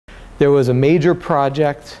there was a major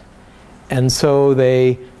project, and so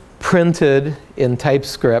they printed in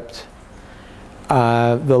TypeScript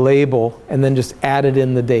the label and then just added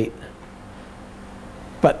in the date.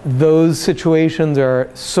 But those situations are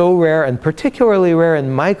so rare, and particularly rare in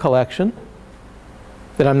my collection,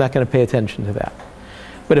 that I'm not going to pay attention to that.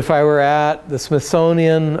 But if I were at the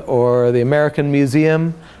Smithsonian or the American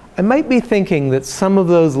Museum, I might be thinking that some of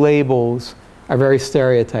those labels are very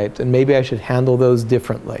stereotyped, and maybe I should handle those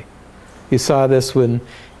differently. You saw this when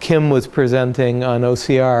Kim was presenting on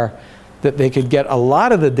OCR, that they could get a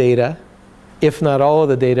lot of the data, if not all of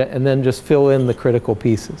the data, and then just fill in the critical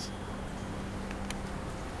pieces.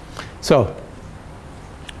 So,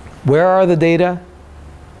 where are the data?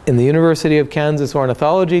 In the University of Kansas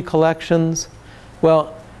ornithology collections?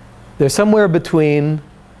 Well, they're somewhere between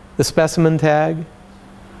the specimen tag,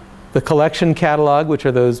 the collection catalog, which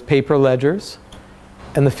are those paper ledgers,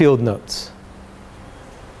 and the field notes.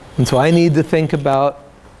 And so I need to think about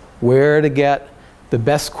where to get the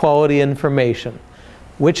best quality information.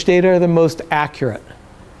 Which data are the most accurate?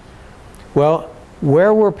 Well,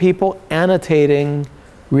 where were people annotating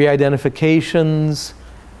re-identifications,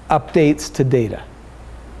 updates to data?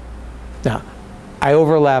 Now, I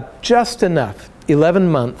overlap just enough,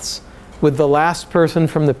 11 months, with the last person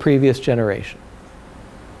from the previous generation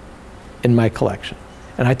in my collection.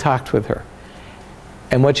 And I talked with her.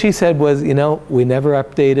 And what she said was, you know, we never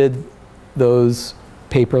updated those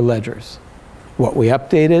paper ledgers. What we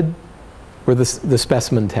updated were the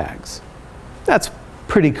specimen tags. That's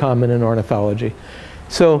pretty common in ornithology.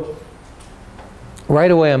 So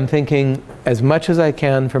right away I'm thinking as much as I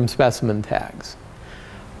can from specimen tags.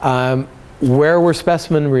 Where were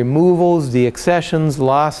specimen removals, deaccessions,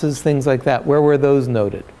 losses, things like that? Where were those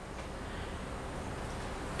noted?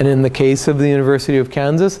 And in the case of the University of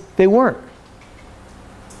Kansas, they weren't.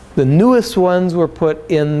 The newest ones were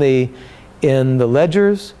put in the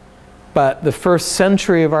ledgers, but the first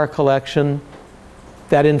century of our collection,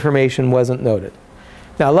 that information wasn't noted.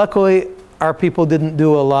 Now luckily, our people didn't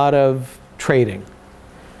do a lot of trading.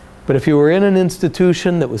 But if you were in an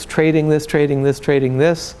institution that was trading this, trading this, trading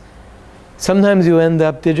this, sometimes you end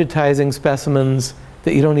up digitizing specimens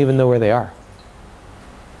that you don't even know where they are.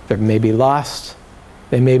 They may be lost,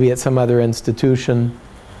 they may be at some other institution,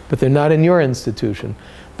 but they're not in your institution.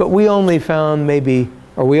 But we only found maybe,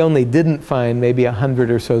 or we only didn't find maybe 100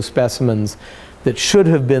 or so specimens that should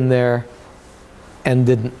have been there and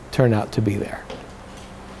didn't turn out to be there.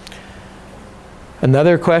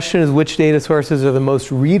 Another question is which data sources are the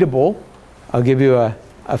most readable? I'll give you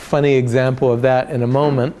a funny example of that in a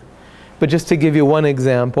moment. But just to give you one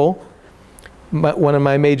example, one of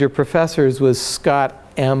my major professors was Scott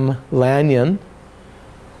M. Lanyon.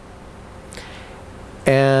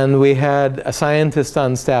 And we had a scientist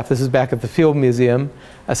on staff, this is back at the Field Museum,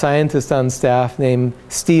 a scientist on staff named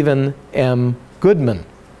Stephen M. Goodman.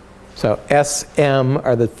 So SM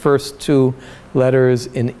are the first two letters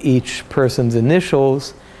in each person's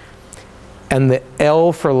initials. And the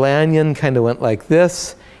L for Lanyon kind of went like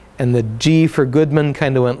this. And the G for Goodman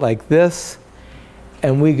kind of went like this.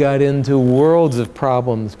 And we got into worlds of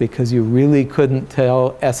problems because you really couldn't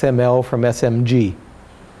tell SML from SMG.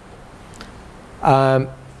 And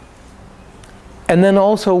then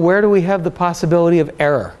also, where do we have the possibility of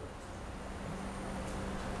error?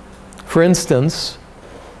 For instance,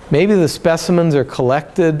 maybe the specimens are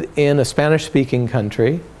collected in a Spanish-speaking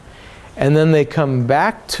country, and then they come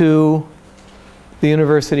back to the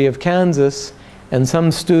University of Kansas, and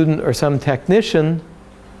some student or some technician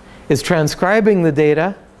is transcribing the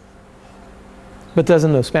data, but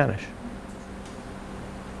doesn't know Spanish.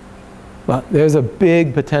 Well, there's a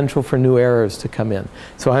big potential for new errors to come in.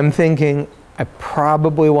 So I'm thinking I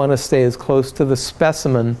probably want to stay as close to the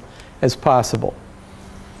specimen as possible.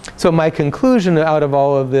 So my conclusion out of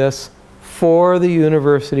all of this for the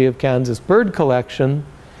University of Kansas bird collection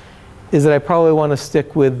is that I probably want to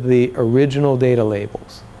stick with the original data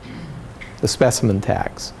labels, the specimen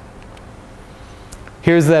tags.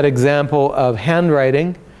 Here's that example of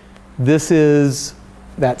handwriting. This is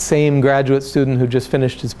that same graduate student who just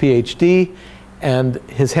finished his PhD, and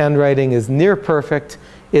his handwriting is near perfect.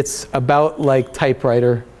 It's about like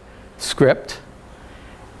typewriter script.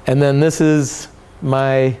 And then this is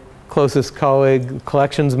my closest colleague,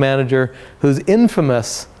 collections manager, who's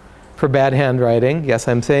infamous for bad handwriting. Yes,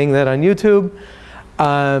 I'm saying that on YouTube.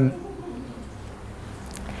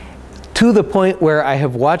 To the point where I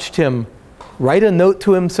have watched him write a note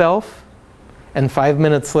to himself, and 5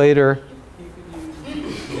 minutes later,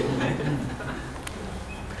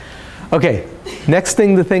 okay, next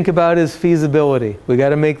thing to think about is feasibility. We got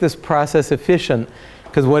to make this process efficient,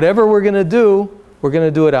 because whatever we're going to do, we're going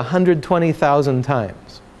to do it 120,000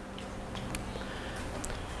 times.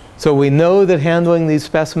 So we know that handling these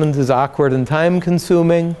specimens is awkward and time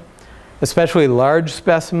consuming, especially large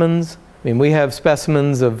specimens. I mean, we have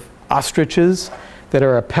specimens of ostriches that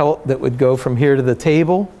are a pelt that would go from here to the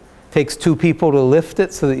table. It takes 2 people to lift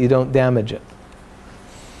it so that you don't damage it.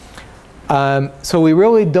 So we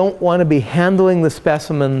really don't want to be handling the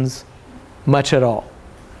specimens much at all.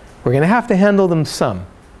 We're going to have to handle them some.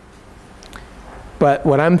 But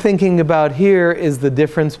what I'm thinking about here is the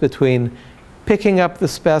difference between picking up the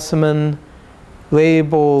specimen,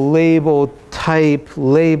 label, label, type,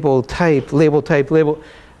 label, type, label, type, label.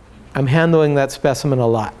 I'm handling that specimen a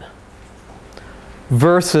lot.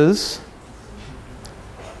 Versus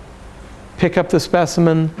pick up the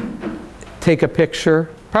specimen, take a picture,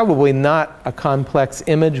 probably not a complex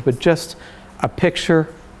image, but just a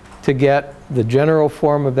picture to get the general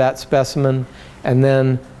form of that specimen, and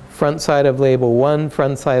then front side of label 1,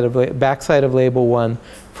 back side of label 1,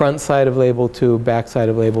 front side of label 2, back side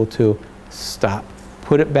of label 2, stop.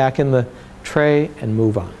 Put it back in the tray and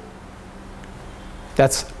move on.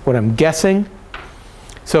 That's what I'm guessing.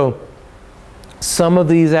 So some of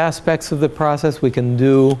these aspects of the process we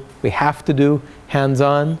have to do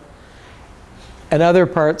hands-on, and other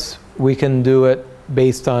parts we can do it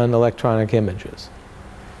based on electronic images.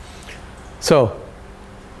 So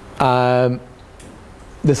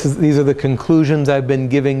these are the conclusions I've been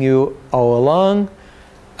giving you all along.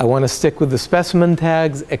 I want to stick with the specimen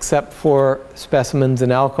tags, except for specimens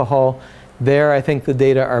and alcohol. There, I think the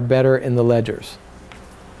data are better in the ledgers.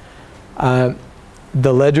 The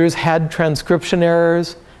ledgers had transcription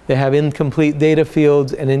errors. They have incomplete data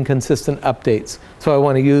fields and inconsistent updates. So I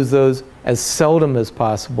want to use those as seldom as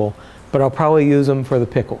possible, but I'll probably use them for the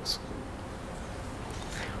pickles.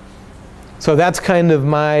 So that's kind of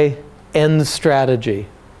my end strategy.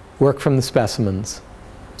 Work from the specimens.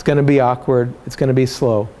 It's going to be awkward, it's going to be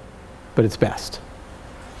slow, but it's best.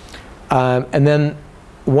 And then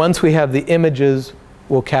once we have the images,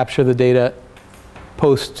 we'll capture the data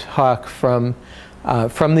post hoc from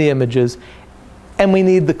the images. And we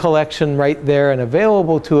need the collection right there and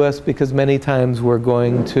available to us, because many times we're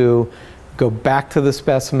going to go back to the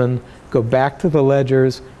specimen, go back to the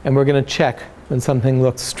ledgers, and we're going to check when something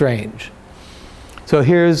looks strange. So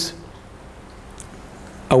here's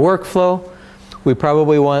a workflow. We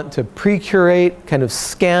probably want to pre-curate, kind of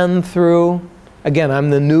scan through. Again, I'm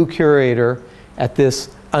the new curator at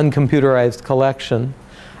this uncomputerized collection.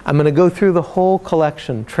 I'm going to go through the whole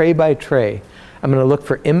collection, tray by tray. I'm going to look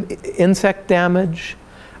for insect damage.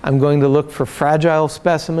 I'm going to look for fragile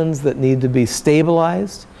specimens that need to be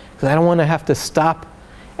stabilized, because I don't want to have to stop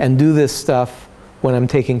and do this stuff when I'm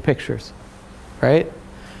taking pictures, right?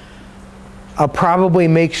 I'll probably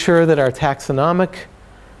make sure that our taxonomic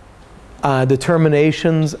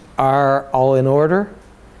determinations are all in order.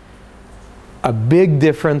 A big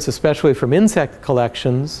difference, especially from insect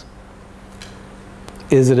collections,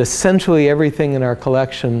 is that essentially everything in our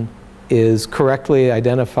collection is correctly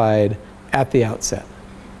identified at the outset.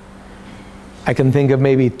 I can think of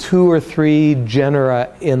maybe 2 or 3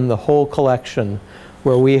 genera in the whole collection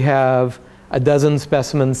where we have a dozen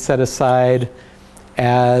specimens set aside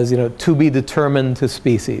as, to be determined to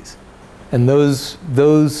species. And those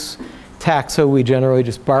taxa, we generally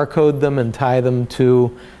just barcode them and tie them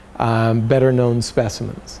to better known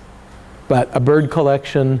specimens. But a bird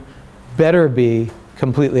collection better be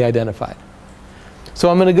completely identified. So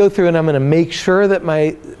I'm going to go through and I'm going to make sure that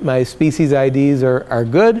my species IDs are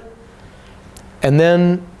good. And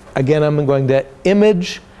then, again, I'm going to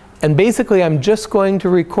image. And basically, I'm just going to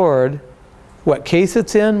record what case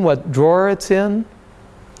it's in, what drawer it's in,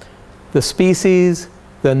 the species,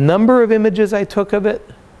 the number of images I took of it,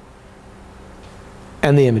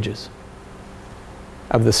 and the images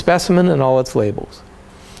of the specimen and all its labels.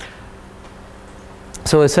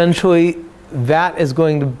 So essentially, that is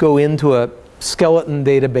going to go into a skeleton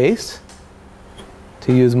database,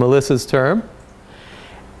 to use Melissa's term.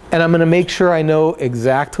 And I'm going to make sure I know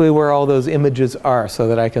exactly where all those images are so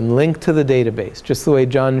that I can link to the database, just the way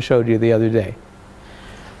John showed you the other day.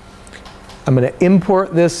 I'm going to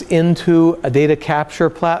import this into a data capture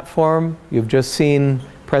platform. You've just seen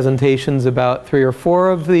presentations about 3 or 4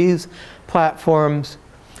 of these platforms.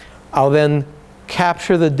 I'll then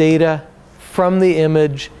capture the data from the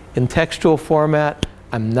image in textual format.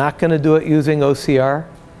 I'm not going to do it using OCR,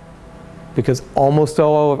 because almost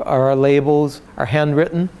all of our labels are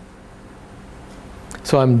handwritten.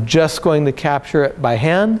 So I'm just going to capture it by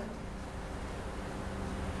hand.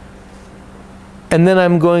 And then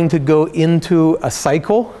I'm going to go into a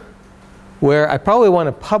cycle where I probably want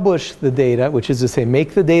to publish the data, which is to say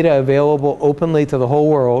make the data available openly to the whole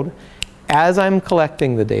world as I'm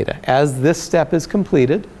collecting the data, as this step is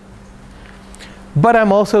completed. But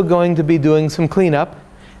I'm also going to be doing some cleanup,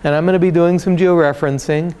 and I'm going to be doing some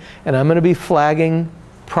georeferencing, and I'm going to be flagging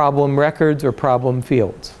problem records or problem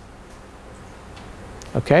fields.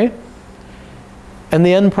 Okay? And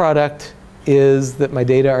the end product is that my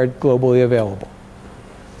data are globally available.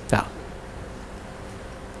 Now,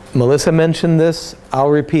 Melissa mentioned this, I'll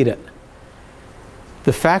repeat it.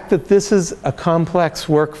 The fact that this is a complex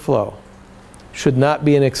workflow should not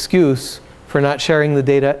be an excuse for not sharing the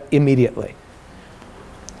data immediately.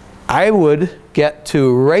 I would get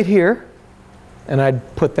to right here, and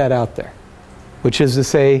I'd put that out there, which is to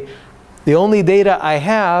say, the only data I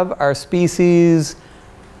have are species.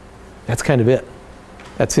 That's kind of it.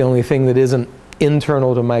 That's the only thing that isn't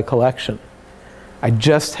internal to my collection. I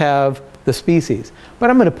just have the species. But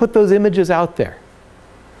I'm going to put those images out there.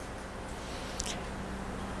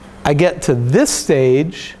 I get to this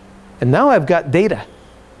stage, and now I've got data.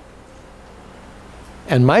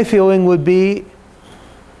 And my feeling would be,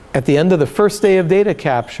 at the end of the first day of data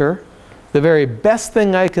capture, the very best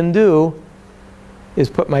thing I can do is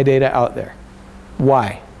put my data out there.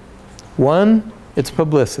 Why? One, it's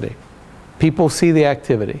publicity. People see the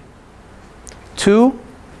activity. Two,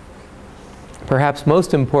 perhaps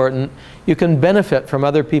most important, you can benefit from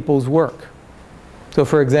other people's work. So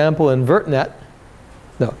for example, in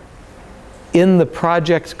in the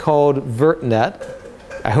project called VertNet,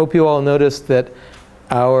 I hope you all noticed that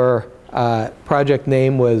our project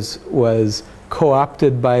name was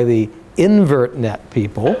co-opted by the InvertNet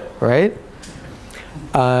people, right?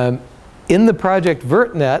 In the project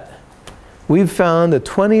VertNet, we've found a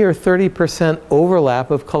 20 or 30%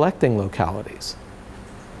 overlap of collecting localities.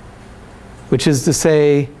 Which is to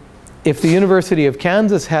say, if the University of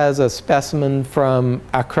Kansas has a specimen from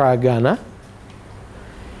Accra, Ghana,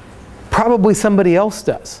 probably somebody else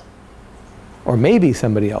does. Or maybe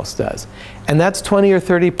somebody else does. And that's 20 or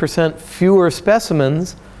 30% fewer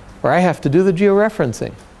specimens where I have to do the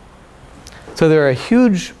georeferencing. So there are a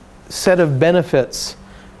huge set of benefits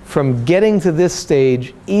from getting to this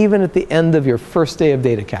stage, even at the end of your first day of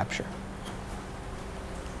data capture.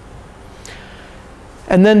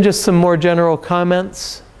 And then just some more general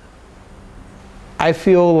comments. I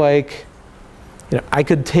feel like I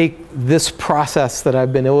could take this process that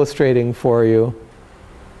I've been illustrating for you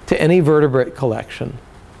to any vertebrate collection,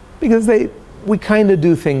 because we kind of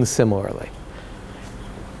do things similarly.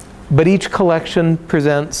 But each collection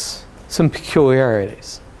presents some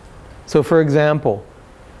peculiarities. So for example,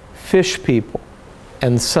 fish people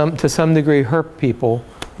and to some degree herp people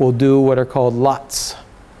will do what are called lots,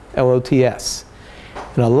 L-O-T-S.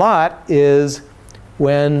 And a lot is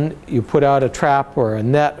when you put out a trap or a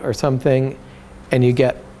net or something and you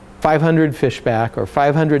get 500 fish back or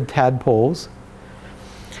 500 tadpoles,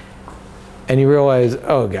 and you realize,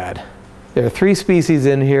 oh God, there are 3 species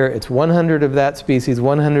in here, it's 100 of that species,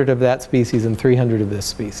 100 of that species, and 300 of this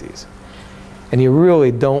species. And you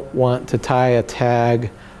really don't want to tie a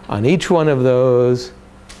tag on each one of those.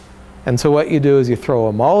 And so what you do is you throw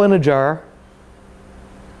them all in a jar,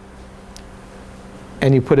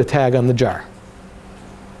 and you put a tag on the jar.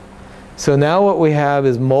 So now what we have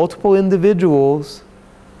is multiple individuals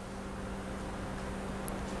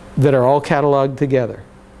that are all cataloged together.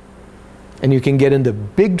 And you can get into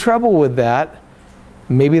big trouble with that.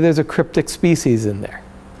 Maybe there's a cryptic species in there.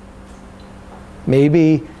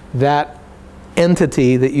 Maybe that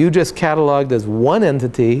entity that you just cataloged as one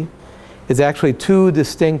entity is actually 2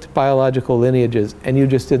 distinct biological lineages, and you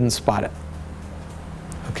just didn't spot it.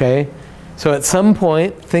 Okay? So at some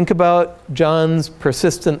point, think about John's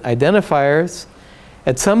persistent identifiers.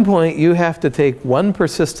 At some point, you have to take one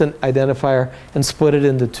persistent identifier and split it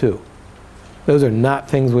into 2. Those are not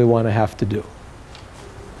things we want to have to do.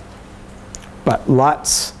 But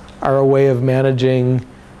lots are a way of managing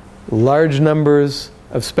large numbers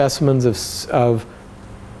of specimens of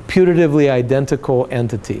putatively identical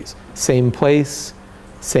entities. Same place,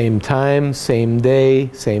 same time, same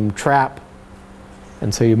day, same trap.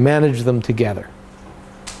 And so you manage them together.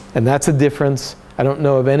 And that's a difference. I don't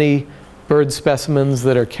know of any bird specimens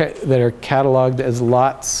that are cataloged as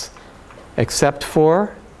lots except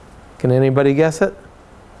for, can anybody guess it?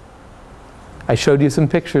 I showed you some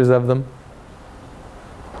pictures of them.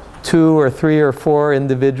 2 or 3 or 4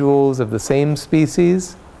 individuals of the same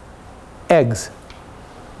species, eggs.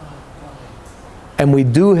 And we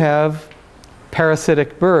do have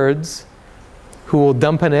parasitic birds who will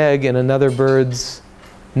dump an egg in another bird's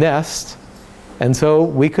nest, and so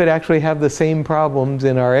we could actually have the same problems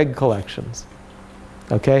in our egg collections.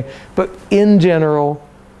 Okay? But in general,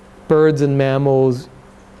 birds and mammals,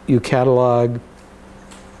 you catalog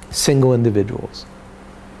single individuals.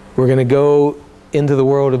 We're going to go into the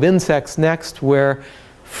world of insects next, where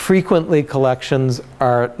frequently collections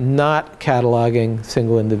are not cataloging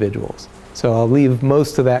single individuals. So I'll leave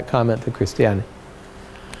most of that comment to Christiane.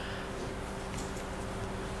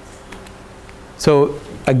 So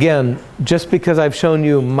again, just because I've shown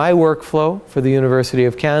you my workflow for the University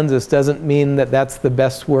of Kansas doesn't mean that that's the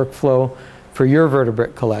best workflow for your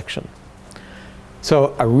vertebrate collection.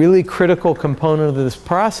 So a really critical component of this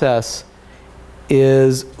process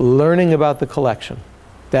is learning about the collection.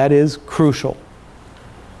 That is crucial.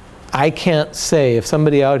 I can't say, if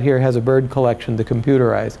somebody out here has a bird collection to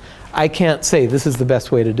computerize, I can't say this is the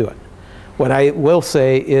best way to do it. What I will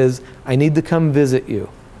say is, I need to come visit you.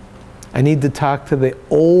 I need to talk to the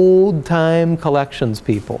old-time collections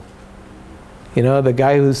people. You know, the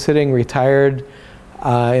guy who's sitting retired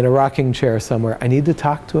in a rocking chair somewhere. I need to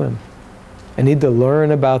talk to him. I need to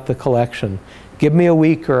learn about the collection. Give me a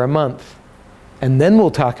week or a month, and then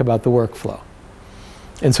we'll talk about the workflow.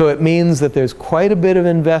 And so it means that there's quite a bit of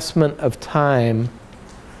investment of time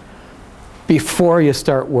before you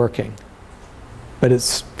start working. But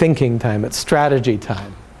it's thinking time, it's strategy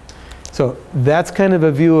time. So that's kind of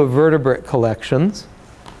a view of vertebrate collections.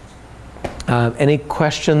 Any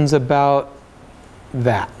questions about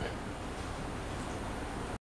that?